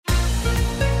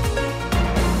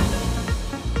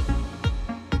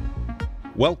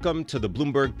Welcome to the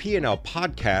Bloomberg P&L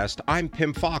podcast. I'm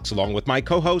Pimm Fox, along with my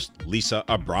co-host, Lisa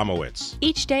Abramowicz.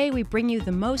 Each day, we bring you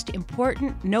the most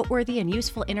important, noteworthy, and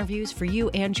useful interviews for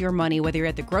you and your money, whether you're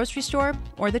at the grocery store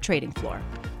or the trading floor.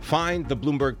 Find the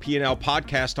Bloomberg P&L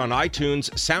podcast on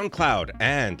iTunes, SoundCloud,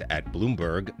 and at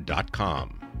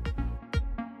Bloomberg.com.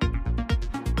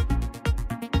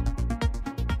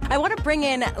 I want to bring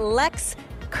in Lex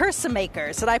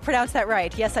Kerssemakers. Did I pronounce that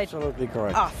right? Yes, I... Absolutely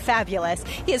correct. Oh, fabulous.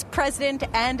 He is president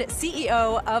and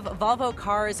CEO of Volvo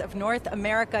Cars of North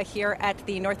America here at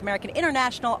the North American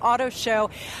International Auto Show.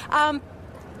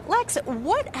 Lex,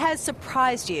 what has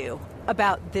surprised you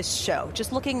about this show?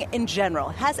 Just looking in general,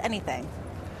 has anything?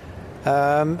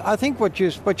 I think what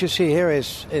you see here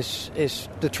is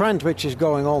the trend which is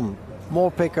going on. More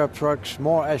pickup trucks,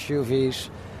 more SUVs.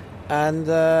 And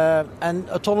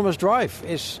autonomous drive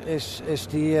is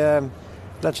the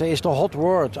let's say is the hot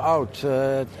word out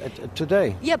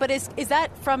today. Yeah, but is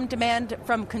that from demand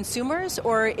from consumers,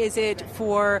 or is it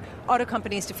for auto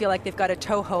companies to feel like they've got a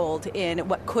toehold in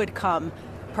what could come,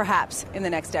 perhaps, in the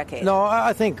next decade? No,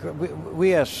 I think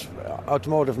we as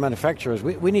automotive manufacturers,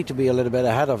 we need to be a little bit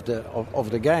ahead of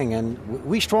the gang, and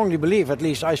we strongly believe, at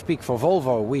least I speak for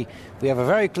Volvo, we have a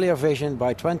very clear vision.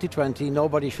 By 2020,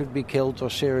 nobody should be killed or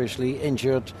seriously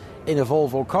injured in a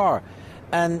Volvo car.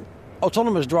 And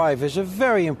autonomous drive is a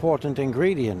very important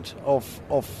ingredient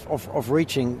of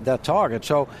reaching that target.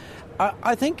 So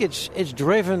I think it's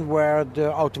driven where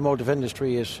the automotive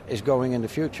industry is going in the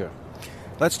future.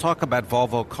 Let's talk about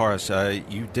Volvo Cars.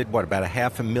 You did what, about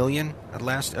 500,000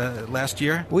 last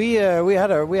year? We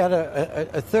had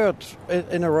a third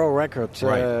in a row record,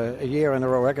 right. A year in a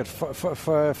row record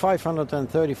for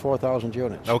 534,000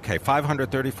 units. Okay,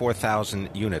 534,000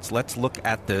 units. Let's look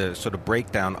at the sort of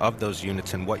breakdown of those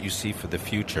units and what you see for the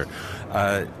future.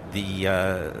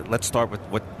 Let's start with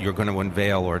what you're going to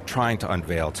unveil or trying to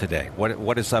unveil today.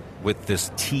 What is up with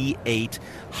this T8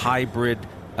 hybrid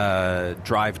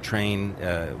drivetrain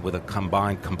with a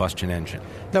combined combustion engine?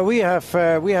 Now we have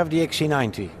the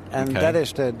XC90, and okay. That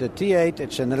is the T8.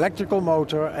 It's an electrical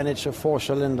motor and it's a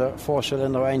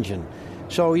four-cylinder engine.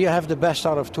 So you have the best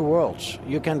out of two worlds.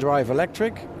 You can drive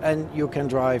electric and you can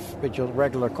drive with your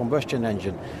regular combustion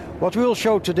engine. What we'll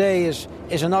show today is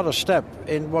another step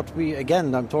in what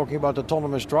I'm talking about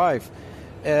autonomous drive.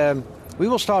 We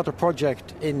will start a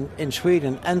project in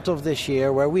Sweden end of this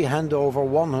year where we hand over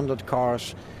 100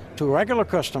 cars to regular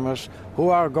customers who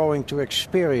are going to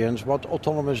experience what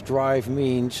autonomous drive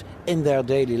means in their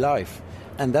daily life.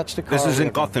 And that's the car. This is in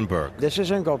Gothenburg. This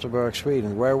is in Gothenburg,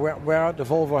 Sweden, where the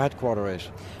Volvo headquarters is.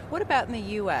 What about in the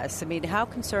U.S.? I mean, how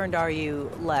concerned are you,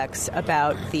 Lex,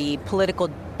 about the political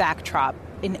backdrop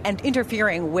and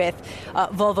interfering with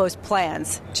Volvo's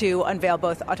plans to unveil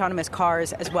both autonomous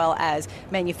cars as well as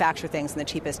manufacture things in the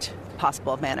cheapest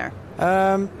possible manner?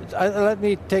 Let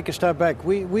me take a step back.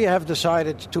 We have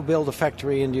decided to build a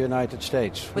factory in the United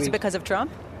States. Was it because of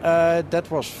Trump?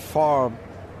 That was far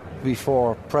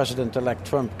before President-elect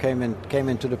Trump came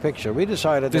into the picture. We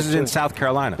decided... This is in South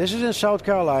Carolina. This is in South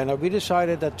Carolina. We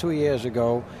decided that 2 years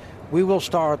ago we will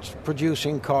start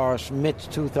producing cars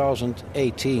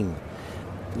mid-2018.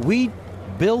 We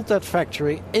built that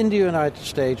factory in the United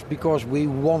States because we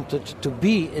wanted to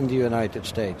be in the United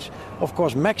States. Of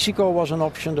course, Mexico was an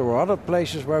option. There were other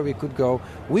places where we could go.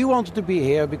 We wanted to be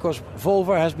here because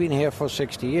Volvo has been here for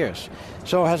 60 years.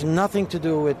 So it has nothing to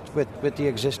do with the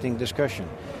existing discussion.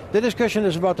 The discussion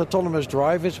is about autonomous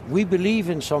drive. We believe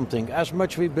in something. As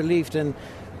much we believed in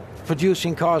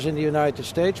producing cars in the United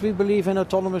States, we believe in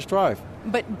autonomous drive.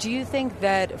 But do you think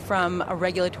that from a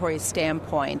regulatory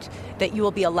standpoint that you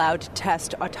will be allowed to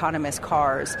test autonomous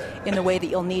cars in the way that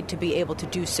you'll need to be able to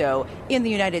do so in the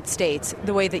United States,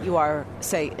 the way that you are,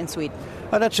 say, in Sweden?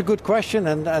 Well, that's a good question,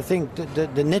 and I think the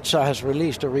NHTSA has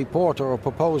released a report or a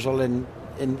proposal in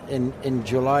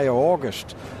July or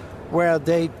August where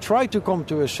they try to come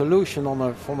to a solution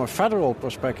from a federal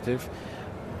perspective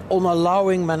on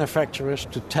allowing manufacturers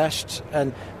to test,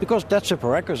 and because that's a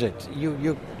prerequisite.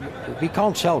 We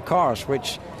can't sell cars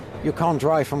which you can't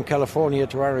drive from California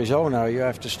to Arizona. You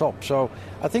have to stop. So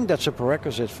I think that's a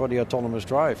prerequisite for the autonomous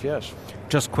drive, yes.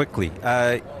 Just quickly,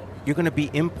 you're going to be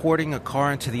importing a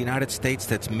car into the United States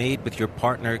that's made with your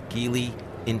partner Geely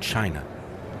in China.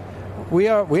 We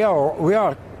are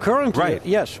currently, right.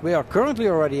 Yes, we are currently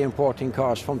already importing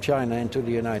cars from China into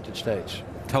the United States.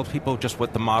 Tell people just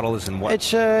what the model is and what.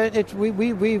 It's we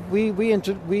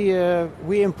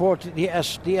import the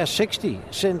S60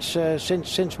 since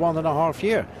 1.5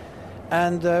 years,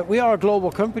 and we are a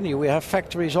global company. We have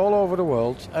factories all over the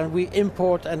world, and we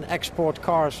import and export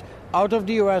cars out of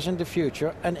the U.S. in the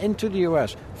future and into the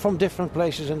U.S. from different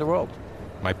places in the world.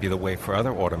 might be the way for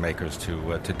other automakers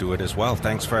to do it as well.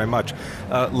 Thanks very much.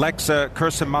 Lex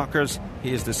Kerssemakers,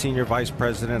 he is the Senior Vice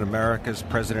President, America's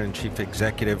President and Chief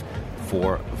Executive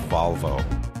for Volvo.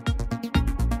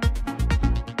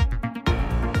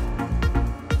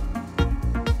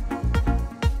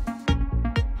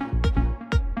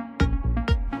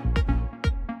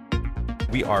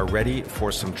 We are ready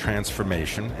for some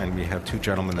transformation, and we have two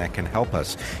gentlemen that can help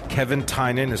us. Kevin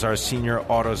Tynan is our senior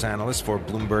autos analyst for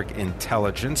Bloomberg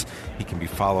Intelligence. He can be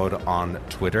followed on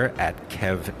Twitter at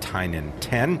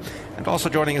KevTynan10. And also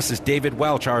joining us is David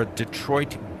Welch, our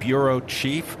Detroit bureau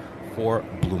chief for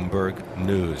Bloomberg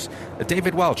News.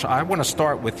 David Welch, I want to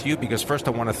start with you because first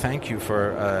I want to thank you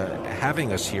for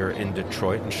having us here in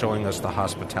Detroit and showing us the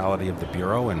hospitality of the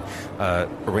Bureau and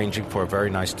arranging for a very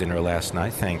nice dinner last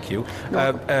night. Thank you.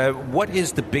 What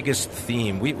is the biggest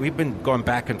theme? We've been going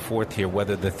back and forth here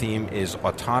whether the theme is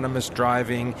autonomous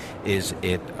driving, is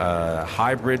it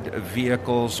hybrid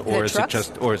vehicles, or is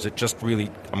it just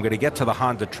really, I'm going to get to the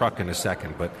Honda truck in a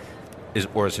second, but is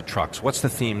it trucks? What's the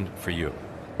theme for you?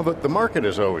 Well, the market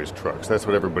is always trucks. That's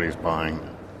what everybody's buying.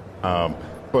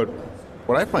 But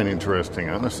what I find interesting,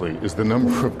 honestly, is the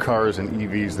number of cars and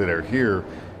EVs that are here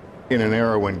in an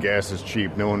era when gas is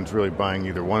cheap. No one's really buying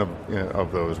either one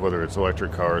of those, whether it's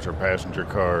electric cars or passenger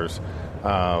cars.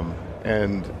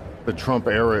 And the Trump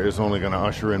era is only going to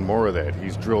usher in more of that.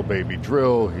 He's drill, baby,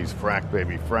 drill. He's frack,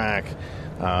 baby, frack.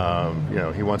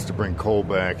 He wants to bring coal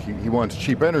back. He wants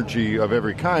cheap energy of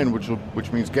every kind,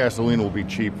 which means gasoline will be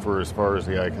cheap for as far as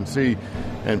the eye can see,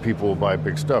 and people will buy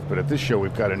big stuff. But at this show,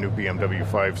 we've got a new BMW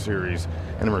 5 Series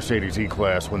and a Mercedes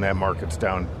E-Class when that market's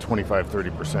down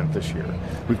 25-30% this year.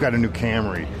 We've got a new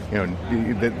Camry,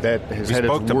 that has had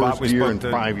its worst year in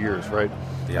 5 years, right?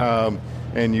 Yeah.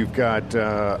 And you've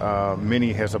got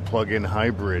Mini has a plug-in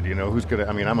hybrid. Who's gonna?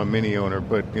 I mean, I'm a Mini owner,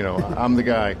 but I'm the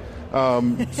guy. Oh,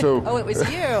 it was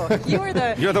you. You were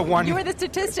the You're the one. You were the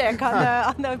statistic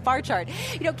on the bar chart.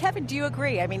 Kevin, do you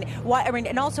agree?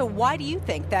 And also, why do you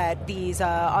think that these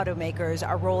automakers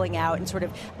are rolling out and sort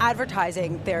of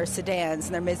advertising their sedans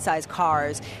and their mid-sized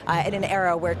cars in an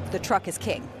era where the truck is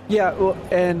king? Yeah, well,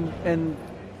 and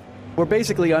we're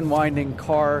basically unwinding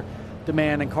car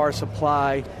demand and car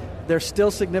supply. There's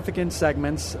still significant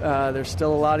segments. There's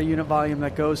still a lot of unit volume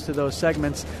that goes to those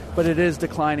segments, but it is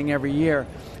declining every year.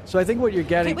 So I think what you're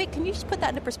getting... Wait, can you just put that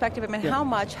into perspective? How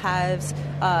much has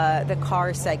the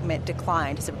car segment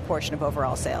declined as a proportion of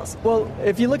overall sales? Well,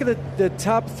 if you look at the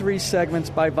top three segments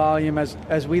by volume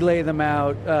as we lay them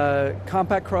out,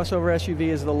 compact crossover SUV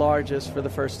is the largest for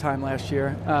the first time last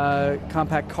year.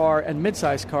 Compact car and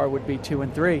mid-size car would be 2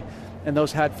 and 3. And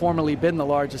those had formerly been the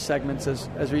largest segments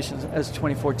as recent as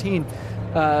 2014.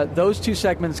 Those two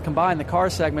segments combined, the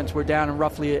car segments, were down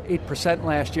roughly 8%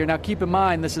 last year. Now, keep in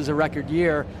mind, this is a record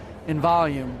year in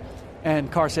volume,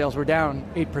 and car sales were down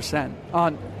 8%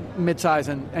 on midsize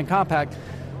and compact,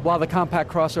 while the compact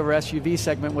crossover SUV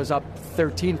segment was up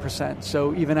 13%,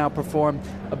 so even outperformed.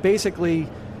 Basically,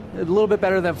 a little bit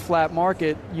better than flat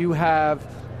market. You have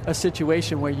a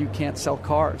situation where you can't sell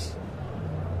cars.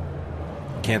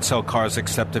 Can't sell cars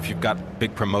except if you've got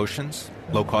big promotions,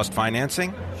 low-cost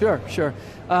financing? Sure.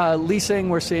 Leasing,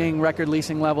 we're seeing record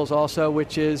leasing levels also,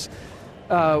 which is,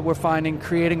 we're finding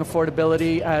creating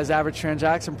affordability as average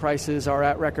transaction prices are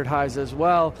at record highs as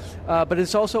well. But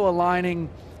it's also aligning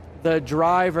the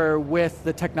driver with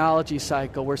the technology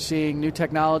cycle. We're seeing new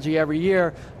technology every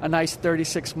year. A nice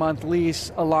 36-month lease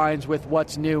aligns with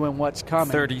what's new and what's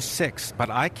coming. 36,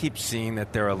 but I keep seeing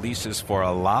that there are leases for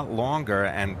a lot longer,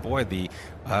 and boy, the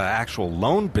actual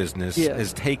loan business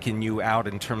has taken you out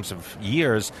in terms of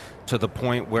years to the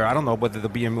point where I don't know whether there'll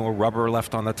be more rubber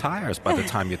left on the tires by the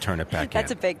time you turn it back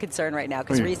That's a big concern right now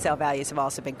because resale values have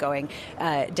also been going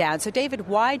down. So, David,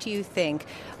 why do you think,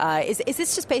 is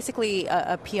this just basically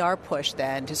a PR push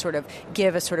then to sort of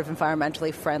give a sort of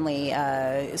environmentally friendly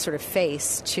sort of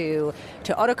face to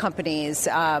auto companies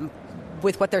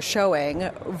with what they're showing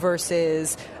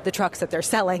versus the trucks that they're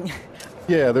selling?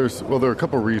 Yeah, there are a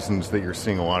couple of reasons that you're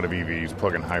seeing a lot of EVs,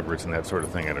 plug-in hybrids, and that sort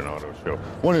of thing at an auto show.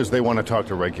 One is they want to talk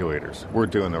to regulators. We're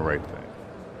doing the right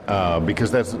thing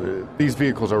because these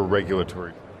vehicles are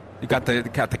regulatory. You got the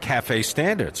CAFE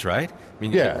standards, right?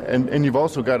 And you've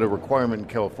also got a requirement in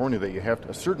California that you have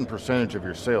a certain percentage of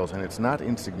your sales, and it's not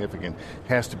insignificant,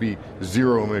 has to be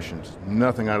zero emissions,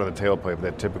 nothing out of the tailpipe.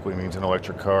 That typically means an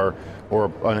electric car,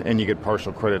 and you get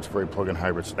partial credits for a plug-in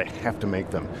hybrid, so they have to make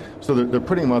them. So they're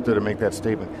putting them out there to make that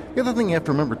statement. The other thing you have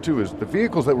to remember, too, is the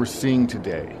vehicles that we're seeing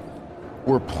today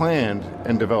were planned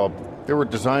and developed. There were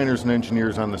designers and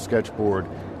engineers on the sketchboard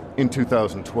in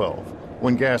 2012.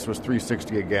 when gas was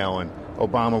 $3.60 a gallon,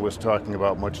 Obama was talking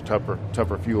about much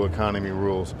tougher fuel economy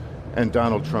rules, and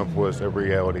Donald Trump was a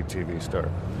reality TV star.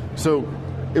 So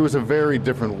it was a very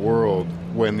different world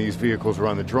when these vehicles were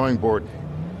on the drawing board.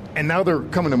 And now they're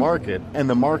coming to market, and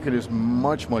the market is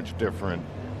much, much different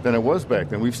than it was back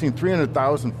then. We've seen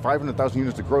 300,000, 500,000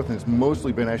 units of growth, and it's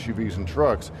mostly been SUVs and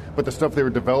trucks. But the stuff they were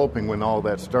developing when all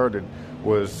that started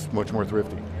was much more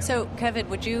thrifty. So, Kevin,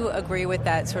 would you agree with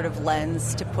that sort of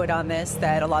lens to put on this,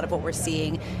 that a lot of what we're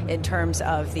seeing in terms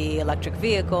of the electric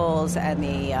vehicles and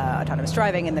the autonomous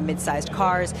driving and the mid-sized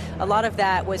cars, a lot of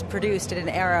that was produced in an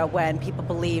era when people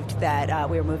believed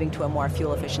that we were moving to a more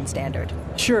fuel-efficient standard?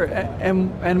 Sure,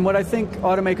 and what I think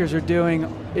automakers are doing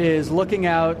is looking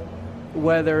out,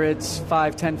 whether it's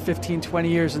 5, 10, 15, 20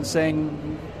 years, and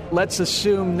saying, let's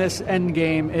assume this end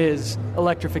game is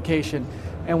electrification,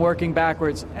 and working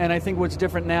backwards. And I think what's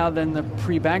different now than the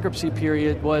pre-bankruptcy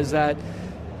period was that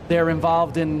they're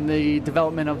involved in the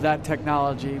development of that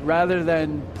technology. Rather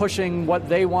than pushing what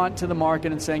they want to the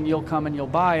market and saying, you'll come and you'll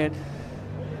buy it,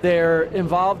 they're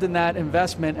involved in that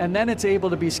investment, and then it's able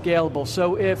to be scalable.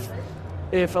 So if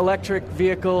electric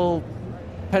vehicle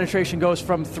penetration goes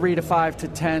from 3 to 5 to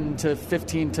 10 to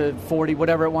 15 to 40,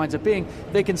 whatever it winds up being,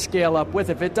 they can scale up with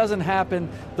it. If it doesn't happen,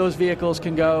 those vehicles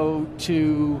can go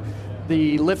to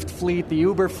the Lyft fleet, the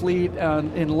Uber fleet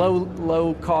in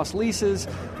low-cost leases,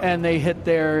 and they hit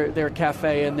their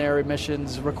CAFE and their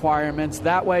emissions requirements.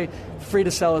 That way, free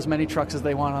to sell as many trucks as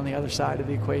they want on the other side of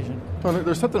the equation. Well,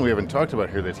 there's something we haven't talked about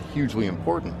here that's hugely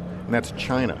important, and that's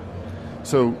China.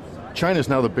 So China is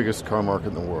now the biggest car market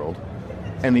in the world,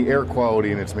 and the air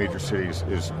quality in its major cities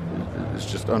is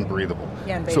just unbreathable.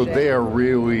 Yeah, so they are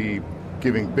really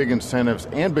giving big incentives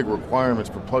and big requirements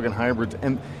for plug-in hybrids.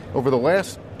 And over the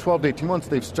last 12 to 18 months,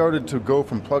 they've started to go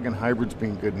from plug-in hybrids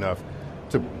being good enough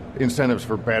to incentives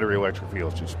for battery electric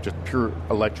vehicles, just pure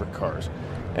electric cars.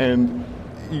 And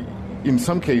in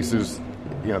some cases,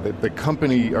 the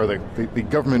company or the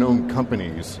government-owned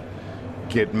companies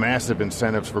get massive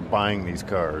incentives for buying these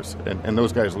cars, and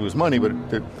those guys lose money,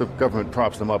 but the government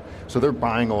props them up. So they're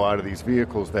buying a lot of these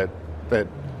vehicles that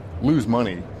lose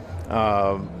money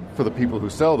for the people who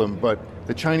sell them, but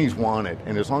the Chinese want it,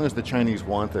 and as long as the Chinese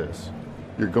want this,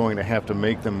 you're going to have to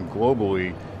make them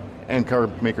globally, and car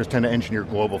makers tend to engineer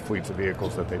global fleets of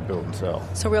vehicles that they build and sell.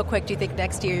 So real quick, do you think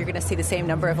next year you're going to see the same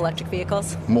number of electric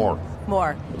vehicles? More.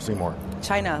 You'll see more.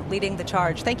 China leading the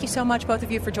charge. Thank you so much, both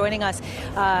of you, for joining us.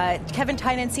 Kevin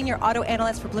Tynan, Senior Auto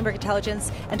Analyst for Bloomberg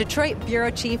Intelligence, and Detroit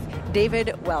Bureau Chief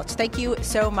David Welch. Thank you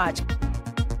so much.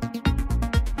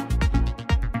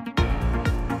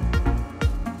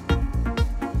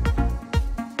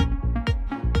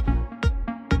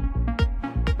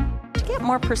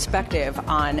 More perspective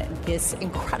on this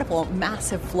incredible,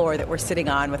 massive floor that we're sitting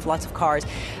on with lots of cars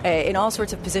in all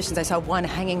sorts of positions. I saw one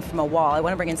hanging from a wall. I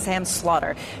want to bring in Sam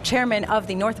Slaughter, chairman of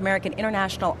the North American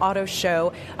International Auto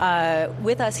Show,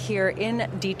 with us here in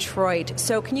Detroit.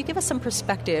 So can you give us some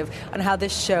perspective on how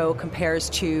this show compares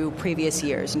to previous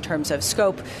years in terms of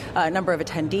scope, number of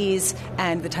attendees,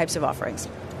 and the types of offerings?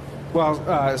 Well,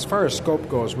 as far as scope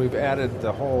goes, we've added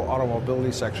the whole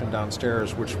Automobili section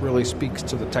downstairs, which really speaks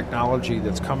to the technology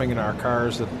that's coming in our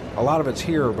cars. That a lot of it's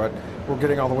here, but we're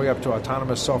getting all the way up to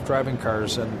autonomous self-driving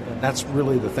cars, and that's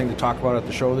really the thing to talk about at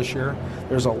the show this year.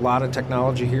 There's a lot of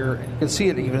technology here. You can see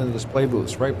it even in the display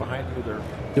booths. Right behind you, they're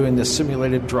doing this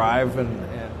simulated drive, and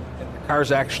the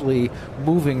car's actually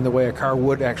moving the way a car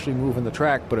would actually move in the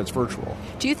track, but it's virtual.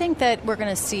 Do you think that we're going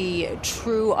to see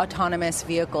true autonomous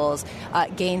vehicles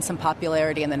gain some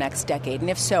popularity in the next decade? And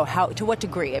if so, to what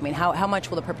degree? I mean, how much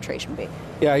will the penetration be?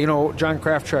 Yeah, John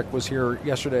Krafchick was here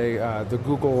yesterday, the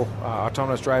Google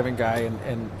autonomous driving guy,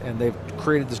 and they've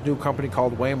created this new company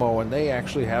called Waymo, and they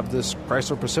actually have this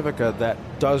Chrysler Pacifica that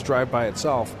does drive by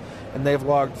itself. And they've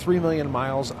logged 3 million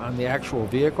miles on the actual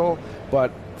vehicle, but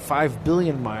 5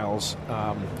 billion miles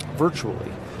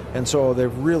virtually. And so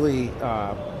they've really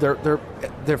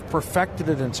they've perfected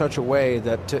it in such a way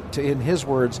that, in his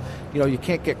words, you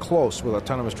can't get close with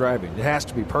autonomous driving. It has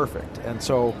to be perfect. And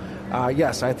so,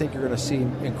 yes, I think you're going to see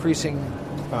increasing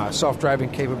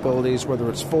self-driving capabilities, whether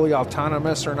it's fully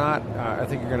autonomous or not. I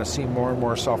think you're going to see more and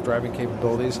more self-driving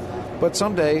capabilities. But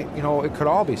someday, it could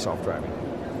all be self-driving.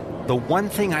 The one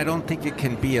thing I don't think it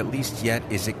can be, at least yet,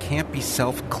 is it can't be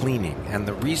self-cleaning. And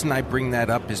the reason I bring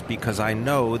that up is because I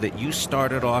know that you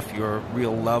started off your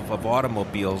real love of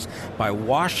automobiles by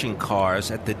washing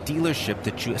cars at the dealership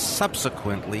that you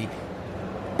subsequently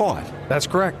bought. That's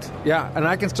correct. Yeah, and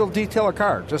I can still detail a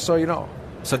car, just so you know.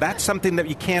 So that's something that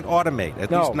you can't automate,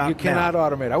 at least not now. No, you cannot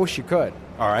automate. I wish you could.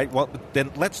 All right. Well, then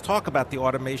let's talk about the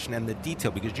automation and the detail,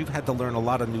 because you've had to learn a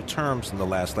lot of new terms in the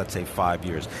last, let's say, 5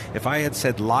 years. If I had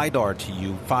said LiDAR to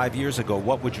you 5 years ago,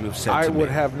 what would you have said to me? I would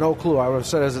have no clue. I would have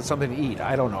said, is it something to eat?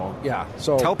 I don't know. Yeah.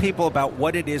 So tell people about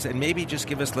what it is, and maybe just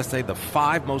give us, let's say, the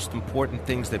 5 most important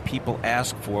things that people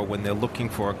ask for when they're looking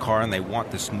for a car and they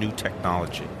want this new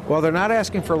technology. Well, they're not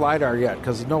asking for LiDAR yet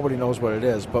because nobody knows what it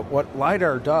is. But what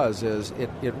LiDAR does is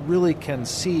it really can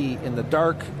see in the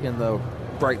dark, in the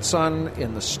bright sun,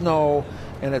 in the snow,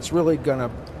 and it's really going to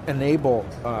enable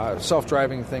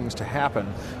self-driving things to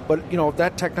happen. But,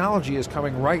 that technology is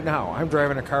coming right now. I'm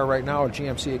driving a car right now, a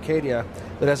GMC Acadia,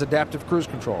 that has adaptive cruise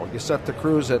control. You set the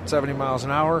cruise at 70 miles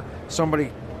an hour,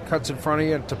 somebody cuts in front of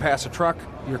you to pass a truck,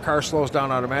 your car slows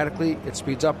down automatically, it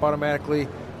speeds up automatically,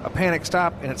 a panic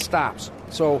stop, and it stops.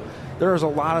 So there's a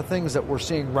lot of things that we're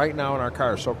seeing right now in our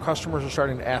cars. So customers are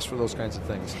starting to ask for those kinds of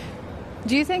things.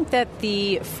 Do you think that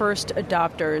the first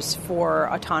adopters for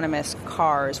autonomous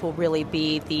cars will really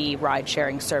be the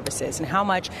ride-sharing services? And how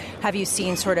much have you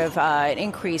seen sort of an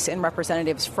increase in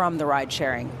representatives from the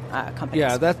ride-sharing companies?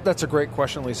 Yeah, that's a great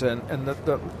question, Lisa. And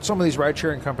some of these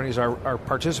ride-sharing companies are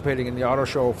participating in the auto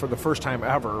show for the first time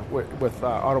ever with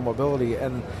Automobili-D.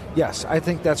 And yes, I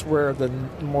think that's where the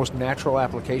most natural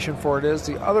application for it is.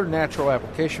 The other natural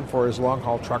application for it is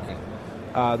long-haul trucking.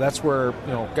 That's where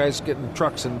guys get in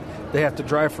trucks and they have to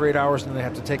drive for 8 hours and they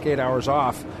have to take 8 hours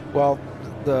off. Well,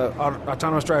 the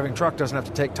autonomous driving truck doesn't have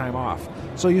to take time off.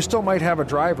 So you still might have a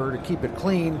driver to keep it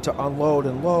clean, to unload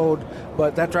and load,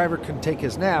 but that driver can take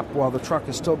his nap while the truck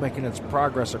is still making its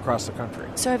progress across the country.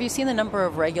 So have you seen the number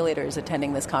of regulators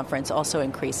attending this conference also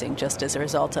increasing just as a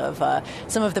result of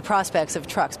some of the prospects of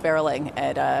trucks barreling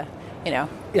at,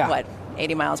 what?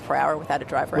 80 miles per hour without a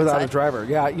driver inside? Without a driver,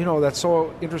 yeah. That's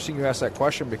so interesting you asked that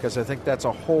question, because I think that's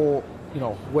a whole,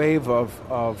 wave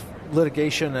of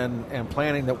litigation and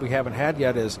planning that we haven't had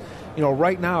yet. Is,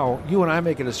 right now, you and I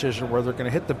make a decision whether they're going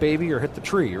to hit the baby or hit the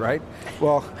tree, right?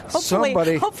 Well,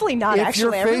 hopefully not,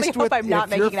 actually. I really hope I'm not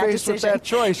making that decision. If you're faced with that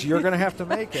choice, you're going to have to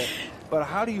make it. But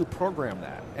how do you program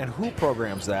that? And who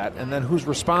programs that? And then who's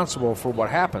responsible for what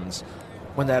happens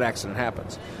when that accident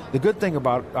happens? The good thing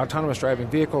about autonomous driving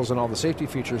vehicles and all the safety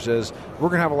features is we're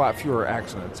going to have a lot fewer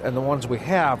accidents, and the ones we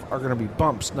have are going to be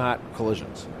bumps, not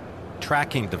collisions.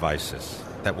 Tracking devices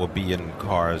that will be in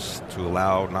cars to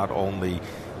allow not only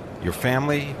your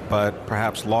family, but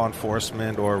perhaps law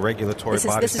enforcement or regulatory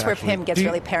bodies. This is where Pimm gets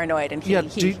really paranoid. And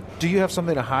do you have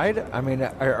something to hide? I mean,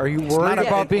 are you worried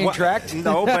about being tracked?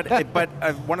 No, but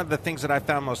one of the things that I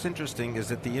found most interesting is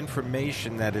that the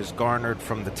information that is garnered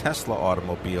from the Tesla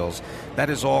automobiles, that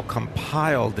is all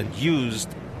compiled and used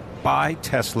by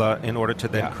Tesla in order to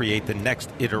then create the next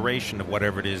iteration of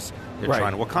whatever it is they're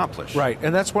trying to accomplish. Right,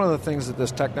 and that's one of the things that the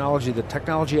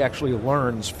technology actually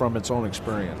learns from its own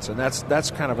experience, and that's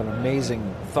kind of an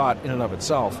amazing thought in and of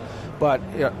itself. But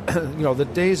the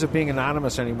days of being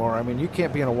anonymous anymore. I mean, you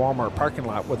can't be in a Walmart parking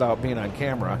lot without being on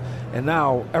camera, and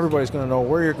now everybody's going to know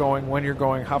where you're going, when you're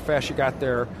going, how fast you got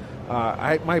there.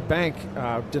 My bank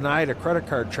denied a credit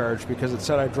card charge because it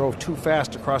said I drove too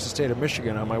fast across the state of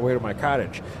Michigan on my way to my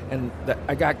cottage. And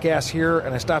I got gas here,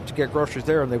 and I stopped to get groceries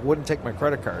there, and they wouldn't take my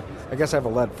credit card. I guess I have a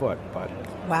lead foot, but...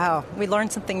 Wow, we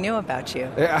learned something new about you.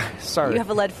 Yeah, sorry. You have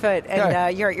a lead foot,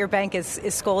 and your bank is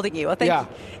scolding you. Well, thank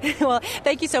you. Well,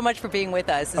 thank you so much for being with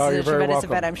us. This is a tremendous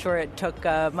event. I'm sure it took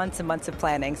months and months of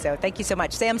planning. So thank you so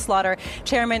much. Sam Slaughter,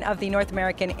 chairman of the North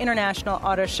American International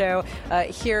Auto Show,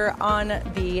 here on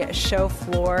the show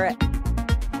floor.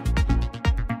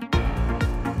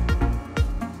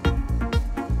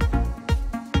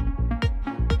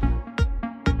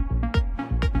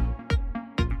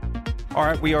 All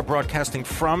right, we are broadcasting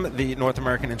from the North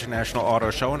American International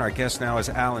Auto Show, and our guest now is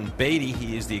Alan Batey.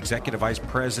 He is the Executive Vice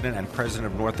President and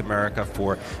President of North America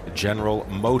for General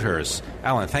Motors.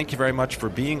 Alan, thank you very much for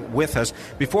being with us.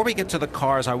 Before we get to the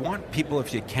cars, I want people,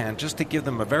 if you can, just to give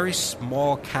them a very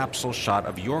small capsule shot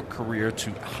of your career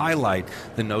to highlight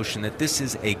the notion that this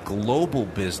is a global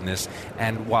business,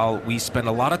 and while we spend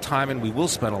a lot of time, and we will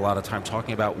spend a lot of time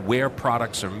talking about where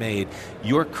products are made,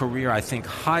 your career, I think,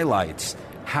 highlights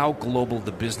how global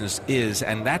the business is,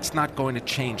 and that's not going to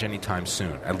change anytime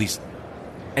soon, at least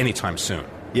anytime soon.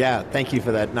 Yeah, thank you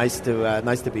for that. Nice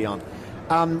to be on.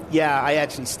 I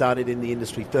actually started in the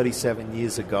industry 37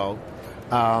 years ago.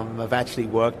 I've actually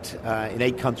worked in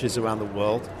 8 countries around the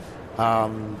world,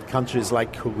 countries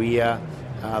like Korea,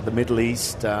 the Middle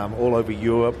East, all over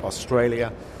Europe,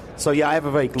 Australia. So, I have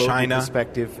a very global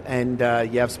perspective, and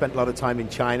I've spent a lot of time in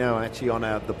China. I'm actually on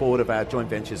the board of our joint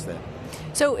ventures there.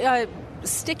 So,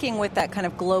 sticking with that kind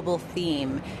of global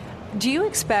theme, Do you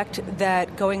expect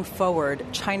that going forward,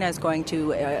 China is going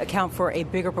to account for a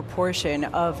bigger proportion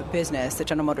of business that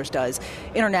General Motors does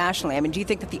internationally? I mean, do you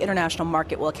think that the international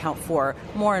market will account for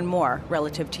more and more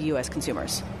relative to U.S.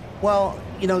 consumers? Well,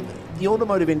 the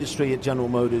automotive industry at General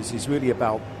Motors is really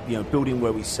about, building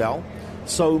where we sell.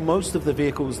 So most of the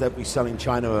vehicles that we sell in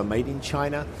China are made in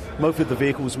China. Most of the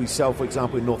vehicles we sell, for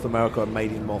example, in North America are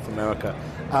made in North America.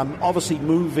 Obviously,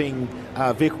 moving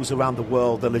vehicles around the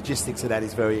world, the logistics of that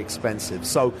is very expensive.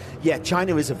 So, yeah,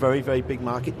 China is a very, very big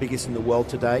market, biggest in the world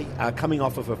today, coming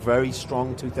off of a very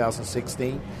strong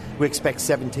 2016. We expect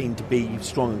 17 to be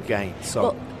strong again. So.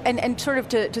 Well, and sort of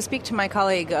to speak to my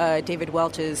colleague David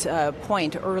Welch's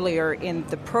point earlier in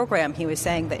the program, he was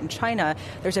saying that in China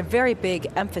there's a very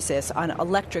big emphasis on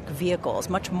electric vehicles,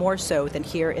 much more so than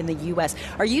here in the U.S.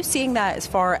 Are you seeing that as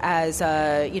far as,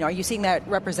 are you seeing that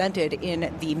represented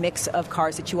in the mix of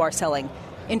cars that you are selling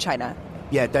in China?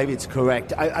 Yeah, David's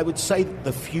correct. I would say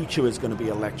the future is going to be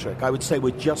electric. I would say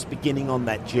we're just beginning on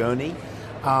that journey.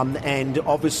 And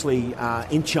obviously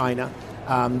in China,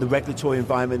 the regulatory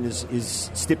environment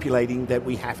is stipulating that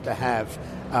we have to have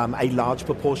a large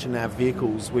proportion of our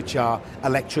vehicles which are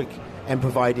electric and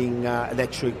providing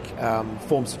electric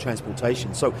forms of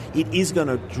transportation. So it is going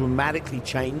to dramatically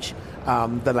change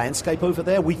the landscape over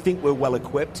there. We think we're well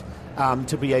equipped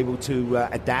to be able to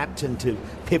adapt and to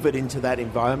pivot into that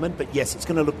environment. But yes, it's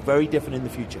going to look very different in the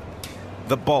future.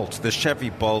 The Bolt, the Chevy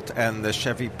Bolt and the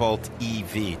Chevy Bolt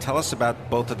EV. Tell us about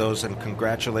both of those, and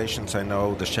congratulations. I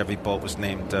know the Chevy Bolt was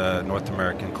named North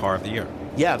American Car of the Year.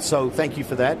 Yeah, so thank you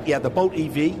for that. Yeah, the Bolt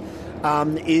EV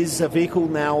is a vehicle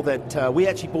now that we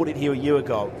actually bought it here a year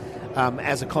ago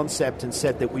as a concept and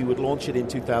said that we would launch it in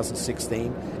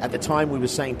 2016. At the time, we were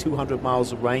saying 200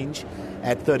 miles of range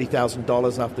at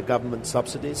 $30,000 after government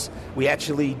subsidies. We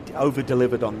actually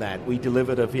over-delivered on that. We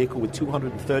delivered a vehicle with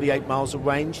 238 miles of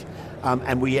range,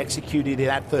 and we executed it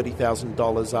at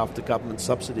 $30,000 after government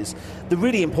subsidies. The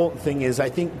really important thing is, I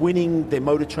think, winning the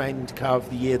Motor Trend Car of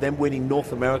the Year, then winning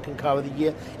North American Car of the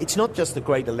Year, it's not just a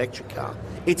great electric car,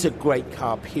 it's a great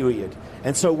car, period.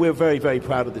 And so we're very, very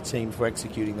proud of the team for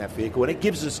executing that vehicle, and it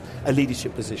gives us a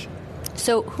leadership position.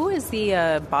 So who is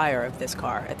the buyer of this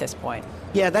car at this point?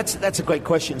 Yeah, that's a great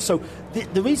question. So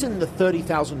the reason the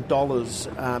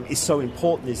 $30,000 is so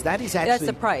important is that is actually... That's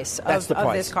the price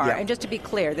of this car. Yeah. And just to be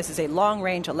clear, this is a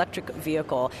long-range electric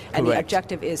vehicle, and Correct. The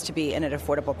objective is to be in an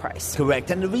affordable price. Correct.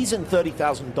 And the reason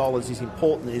 $30,000 is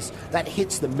important is that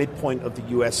hits the midpoint of the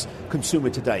U.S. consumer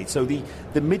today. So the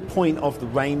midpoint of the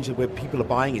range of where people are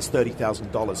buying is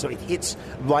 $30,000. So it hits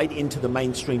right into the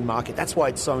mainstream market. That's why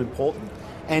it's so important.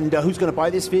 And who's going to buy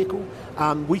this vehicle?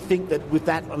 We think that with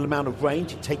that amount of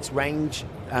range, it takes range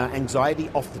anxiety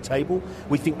off the table.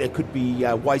 We think there could be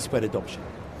widespread adoption.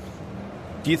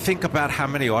 Do you think about how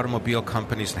many automobile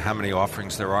companies and how many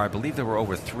offerings there are? I believe there were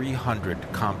over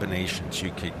 300 combinations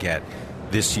you could get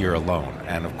this year alone.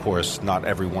 And of course, not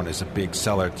everyone is a big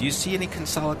seller. Do you see any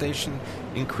consolidation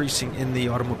increasing in the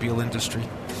automobile industry?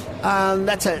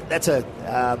 That's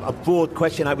a broad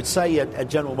question. I would say at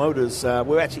General Motors,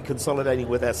 we're actually consolidating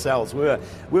with ourselves. We're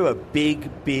a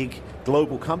big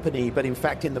global company, but in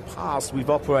fact, in the past, we've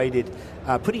operated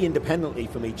pretty independently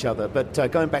from each other. But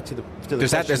going back to the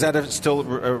does that still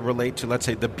relate to, let's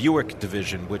say, the Buick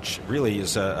division, which really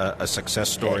is a success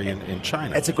story in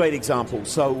China? It's a great example.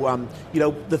 So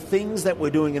the things that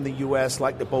we're doing in the U.S.,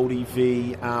 like the Bolt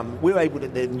EV, we're able to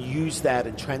then use that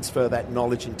and transfer that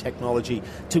knowledge and technology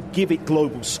to give it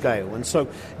global scale. And so,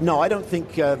 no, I don't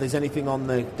think there's anything on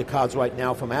the cards right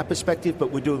now from our perspective,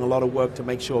 but we're doing a lot of work to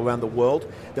make sure around the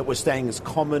world that we're staying as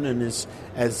common and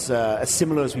as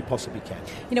similar as we possibly can.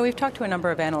 We've talked to a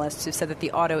number of analysts who said that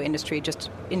the auto industry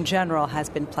just in general has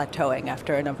been plateauing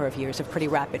after a number of years of pretty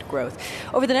rapid growth.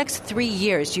 Over the next 3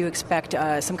 years, do you expect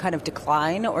some kind of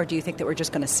decline, or do you think that we're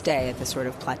just going to stay at this sort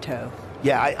of plateau?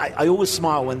 Yeah, I always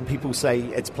smile when people say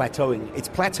it's plateauing. It's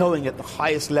plateauing at the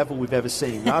highest level we've ever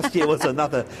seen. Last year was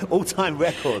another all-time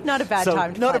record. Not a bad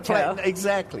time to plateau.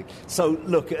 Exactly. So,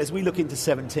 look, as we look into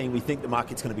 17, we think the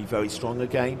market's going to be very strong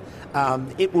again.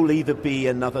 It will either be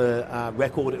another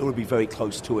record or it will be very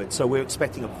close to it. So we're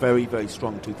expecting a very, very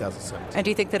strong 2017. And do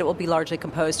you think that it will be largely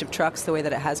composed of trucks the way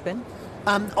that it has been?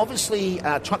 Obviously,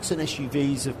 trucks and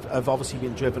SUVs have obviously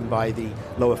been driven by the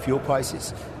lower fuel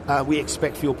prices. We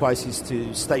expect fuel prices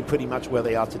to stay pretty much where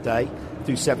they are today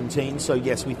through 17. So,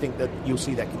 yes, we think that you'll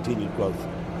see that continued growth.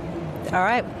 All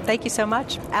right. Thank you so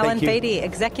much. Alan Batey,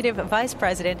 Executive Vice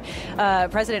President,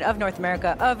 President of North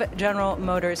America of General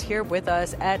Motors, here with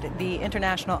us at the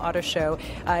International Auto Show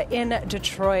in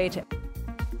Detroit.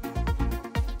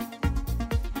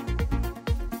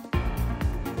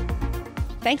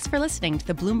 Thanks for listening to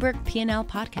the Bloomberg P&L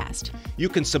podcast. You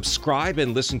can subscribe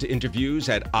and listen to interviews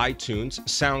at iTunes,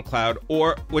 SoundCloud,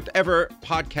 or whatever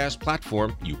podcast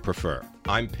platform you prefer.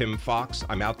 I'm Pimm Fox.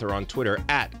 I'm out there on Twitter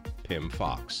at Pimm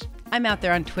Fox. I'm out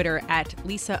there on Twitter at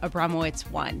Lisa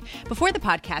Abramowicz1. Before the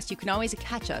podcast, you can always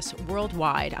catch us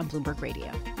worldwide on Bloomberg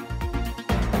Radio.